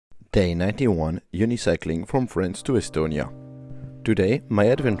Day 91, unicycling from France to Estonia. Today, my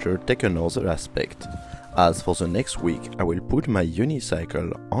adventure takes another aspect, as for the next week I will put my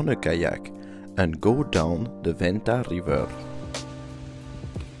unicycle on a kayak and go down the Venta river.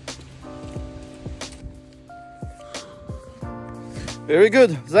 Very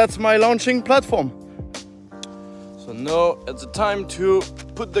good, that's my launching platform. So now it's the time to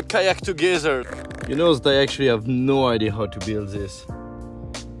put the kayak together. You know that I actually have no idea how to build this.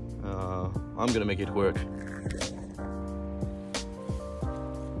 I'm gonna make it work.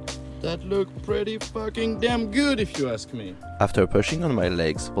 That looked pretty fucking damn good if you ask me. After pushing on my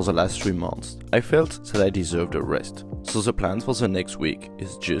legs for the last 3 months, I felt that I deserved a rest. So the plan for the next week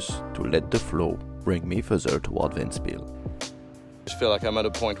is just to let the flow bring me further toward Ventspils. I just feel like I'm at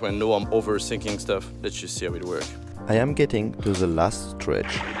a point where no, I'm overthinking stuff. Let's just see how it works. I am getting to the last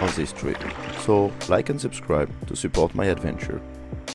stretch of this trip, so like and subscribe to support my adventure.